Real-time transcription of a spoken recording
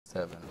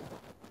7,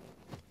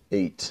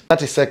 8.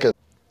 30 seconds.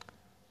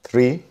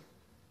 3.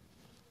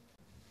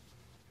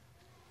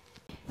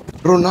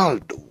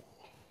 Ronaldo.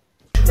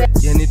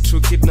 Yani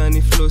true kid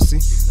nani flossy.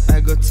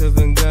 I got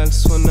 7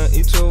 girls wanna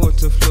eat your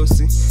water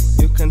flossy.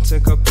 You can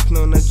take a pic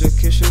now na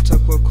kesho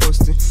itakuwa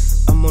costi.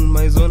 I'm on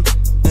my zone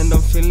and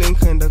I'm feeling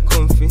kinda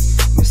comfy.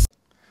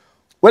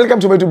 Welcome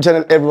to my YouTube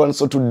channel, everyone.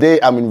 So today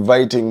I'm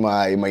inviting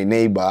my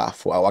neighbor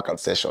for a workout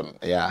session.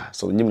 Yeah,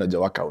 so nyinyi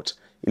mnajua workout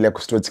ile ya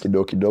kustretch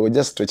kidogo,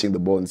 just stretching the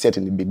bones. Yet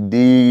in a big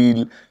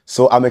deal.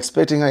 So I'm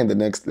expecting her in the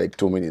next like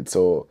 2 minutes.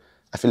 So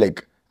I feel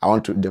like I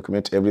want to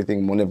document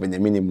everything. Mone venye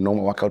mimi ni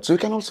mnoma workout. So you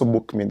can also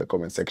book me in the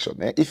comment section.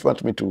 If you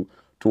want me to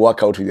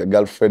work out with your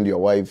girlfriend, your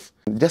wife,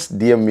 just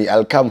DM me.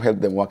 I'll come help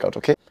them work out,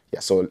 okay? Yeah,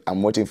 so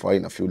I'm waiting for her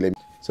in a few.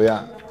 So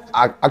yeah,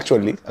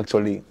 actually,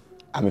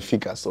 I'm a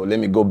fika. So let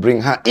me go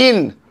bring her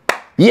in.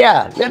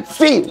 Yeah, let's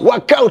see.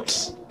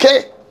 Workout.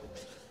 Okay?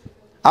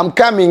 I'm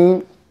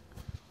coming.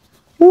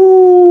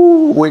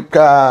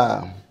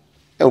 Weka.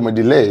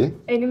 Umedelay.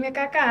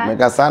 Nimekaka.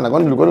 Umeka sana.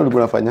 Kwani ulikuwa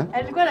unafanya?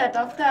 Alikuwa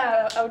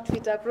anatafuta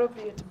outfit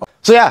appropriate.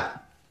 So yeah,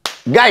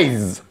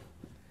 guys,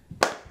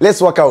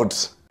 let's work out.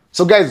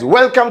 So guys,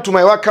 welcome to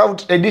my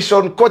workout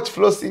edition, Coach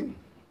Flossy.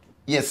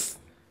 Yes.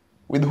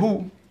 With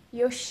who?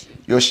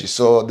 Yoshi.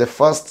 So the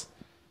first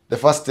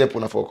step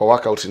unafaa kwa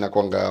workout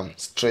inakuanga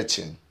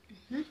stretching.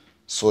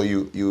 So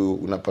you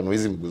unapanua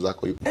hizi miguu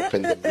zako, you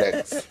open the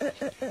legs.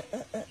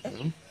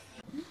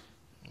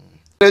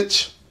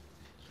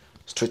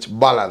 Stretch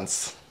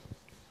balance.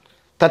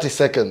 30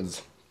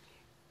 seconds.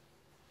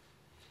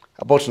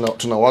 About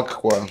tuna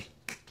work kwa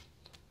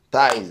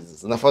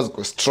thighs. Zinafaa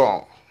ziko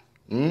strong.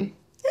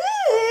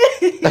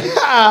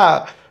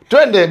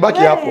 Twende,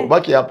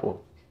 baki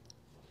hapo.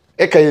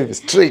 Eka hivi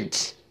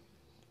straight.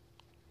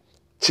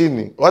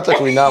 Chini, wacha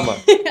kuinama.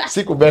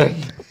 Siku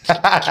bend.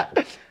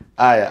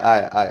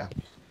 Aya.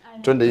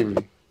 Twende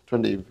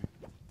hivi.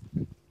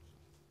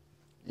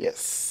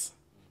 Yes.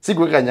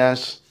 Sikuweka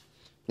nyash.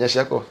 Nyash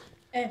yako?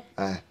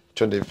 Aya,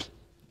 twende hivi.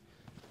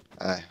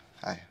 Aya.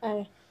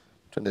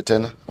 Twende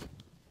tena.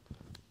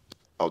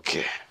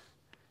 Okay.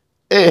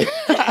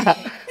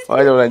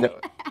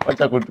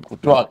 Wacha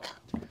kutwaka.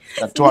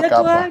 Natwaka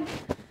hapa.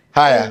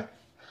 Haya.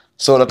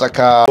 So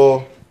nataka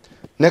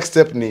next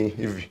step ni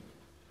hivi.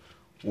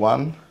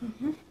 1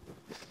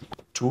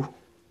 2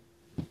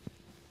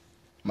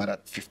 mara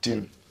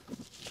 15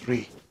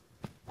 3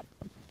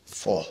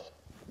 4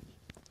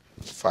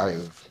 5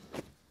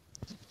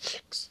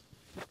 6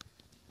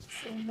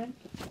 7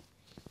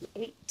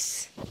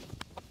 8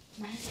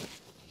 9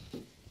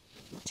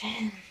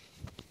 10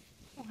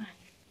 1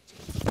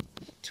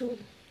 2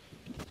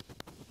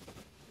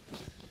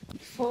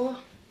 4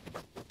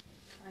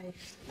 5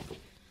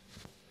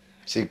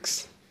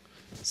 6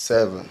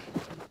 7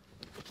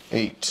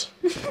 8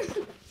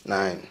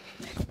 9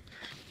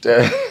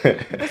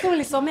 10. Sasa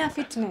ulisomea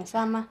fitness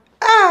ama?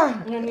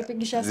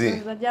 Unanipigisha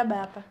stories za jaba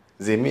hapa.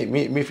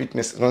 Mi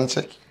fitness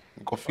unacheck.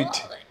 Niko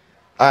fit.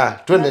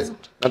 Twende.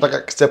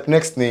 Nataka step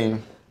next ni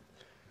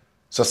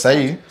so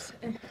sahi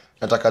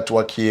nataka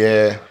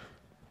tuwakie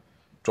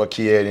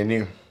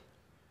nini?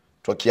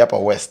 Tuwakie hapa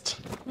west.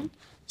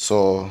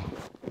 So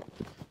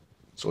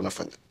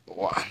unafanya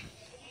 1.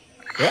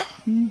 Yeah?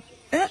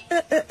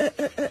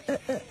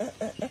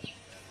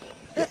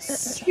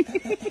 Yes.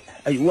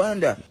 I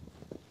wonder.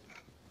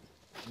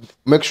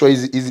 Make sure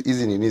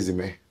easy nini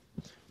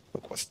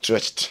zimekuwa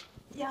stretched.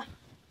 Yeah.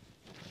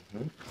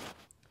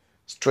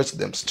 Stretch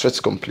them,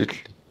 stretch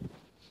completely.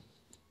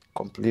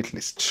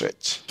 Completely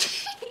stretch.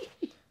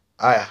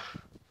 Aya.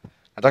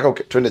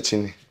 Nataka twende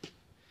chini.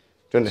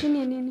 Twende.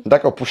 Chini nini?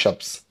 Nataka push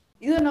ups.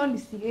 Hizo nao ni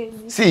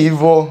siwezi. Si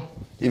hivyo,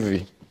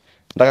 hivi.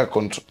 Nataka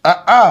control.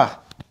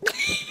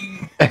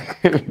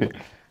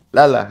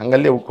 Lala,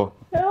 angalia huko.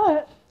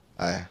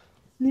 Aya.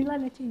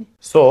 Nilale chini.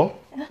 So,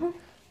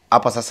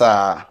 hapa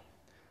sasa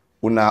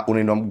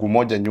unainua mguu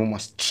moja nyuma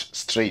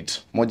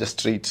straight, moja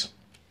straight.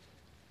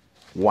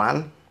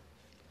 1.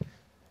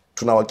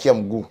 Tunawakia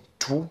mguu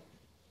 2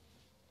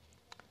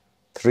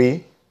 3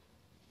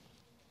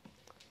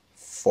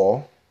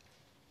 4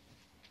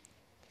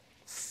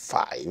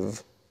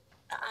 5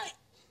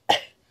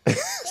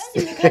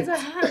 Nikaanza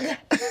haga.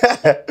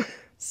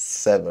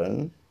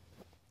 7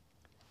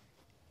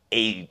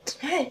 8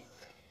 Hey.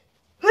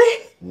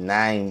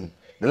 9.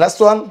 The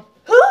last one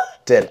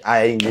 10.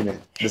 Aya ingine.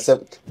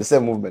 The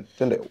same movement.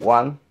 Twende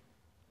 1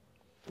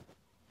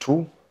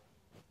 2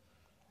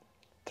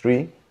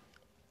 3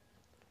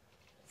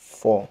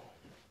 4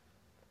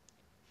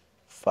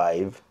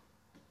 5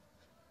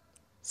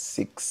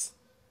 6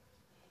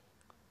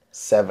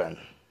 7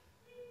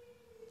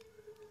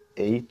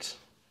 8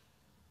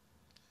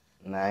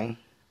 9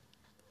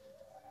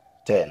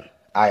 10.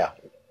 Aya.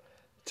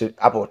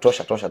 Hapo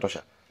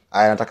tosha.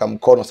 Aya, nataka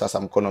mkono sasa,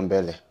 mkono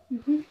mbele.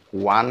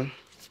 1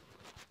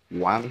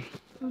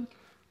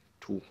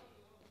 2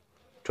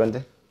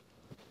 twende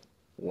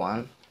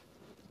 1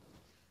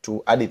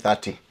 2 hadi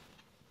 30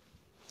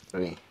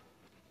 3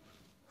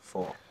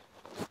 4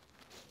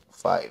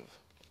 5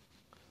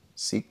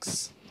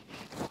 6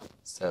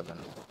 7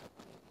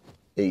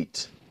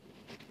 8,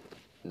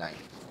 9,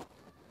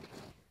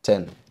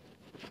 10.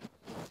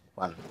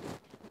 1,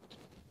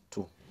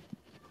 2,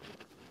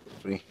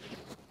 3,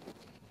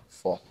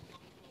 4,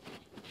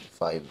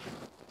 5,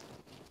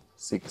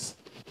 6,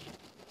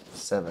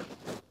 7,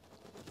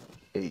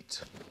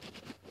 8,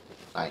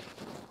 9,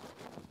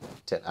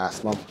 10.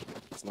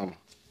 Simama.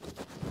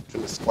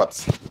 Twende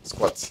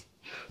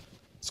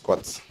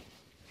squats.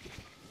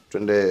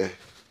 Twende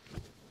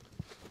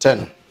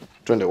 10.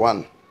 Twende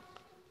 1,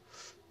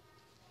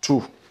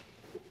 2,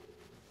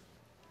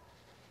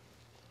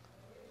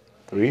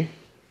 3,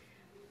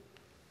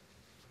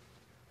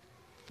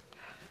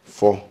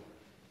 4,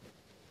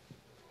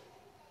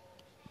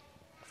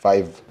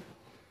 5.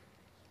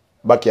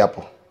 Baki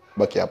hapo.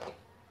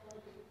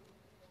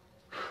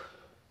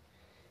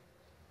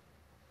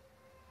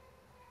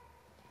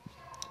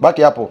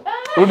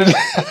 Rudi.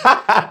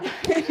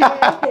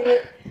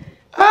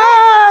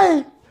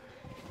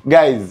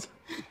 Guys.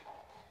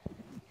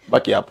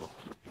 Baki hapo.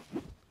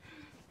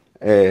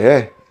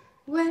 We.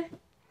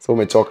 So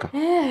umechoka.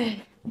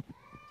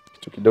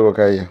 Kitu kidogo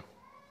kaa hiyo.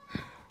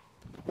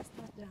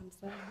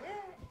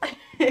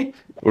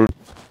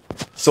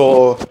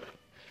 So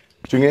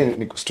kitu kingine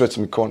ni kustretch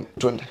mikono.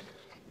 Twende.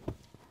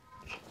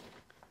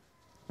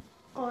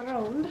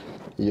 Around.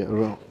 Yeah,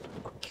 around.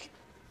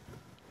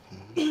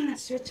 Ina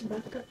stretch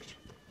back up.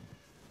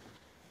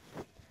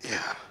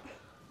 Yeah.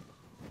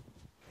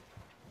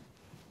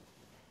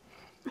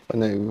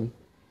 Fanya hivi.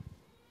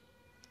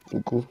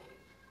 Huku.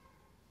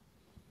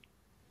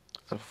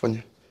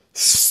 Fanya.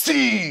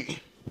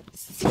 Si.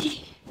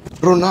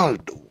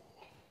 Ronaldo.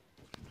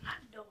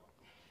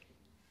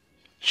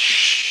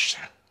 Shh.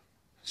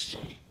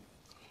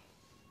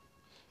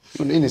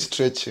 You need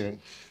stretching.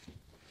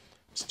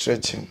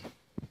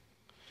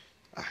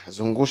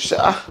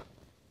 Zungusha.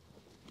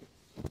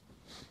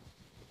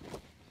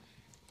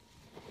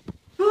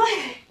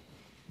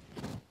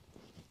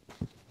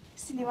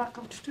 Sini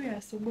workout tu ya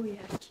asubuhi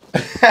yake.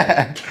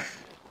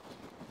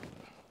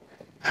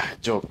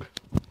 Joke.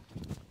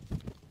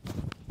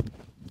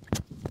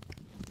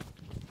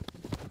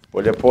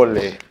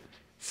 Pole.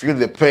 Feel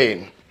the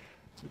pain.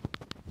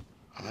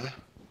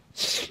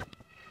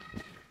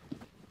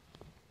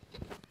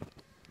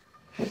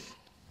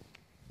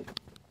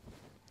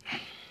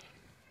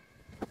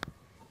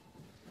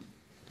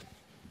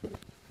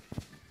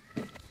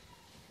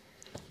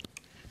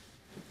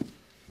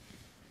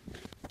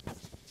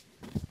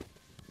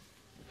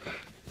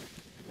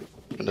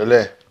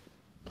 Endelee.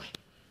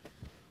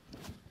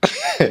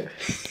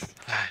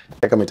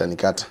 Kama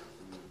itanikata.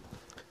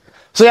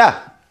 So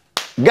yeah,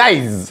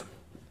 guys,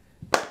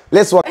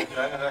 let's work.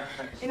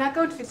 Ina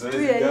outfit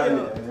tu ya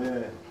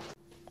hiyo.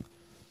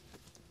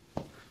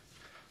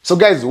 So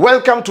guys,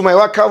 welcome to my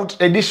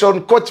workout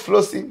edition, Coach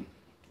Flossy.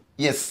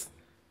 Yes.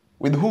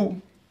 With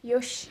who?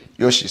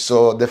 Yoshi.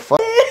 So the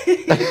first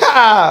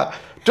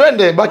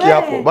twende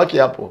baki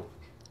hapo.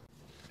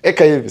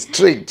 Eka hivi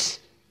straight.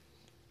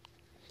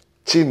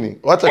 Chini.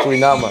 Wacha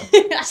kuinama.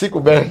 Siku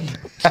bend.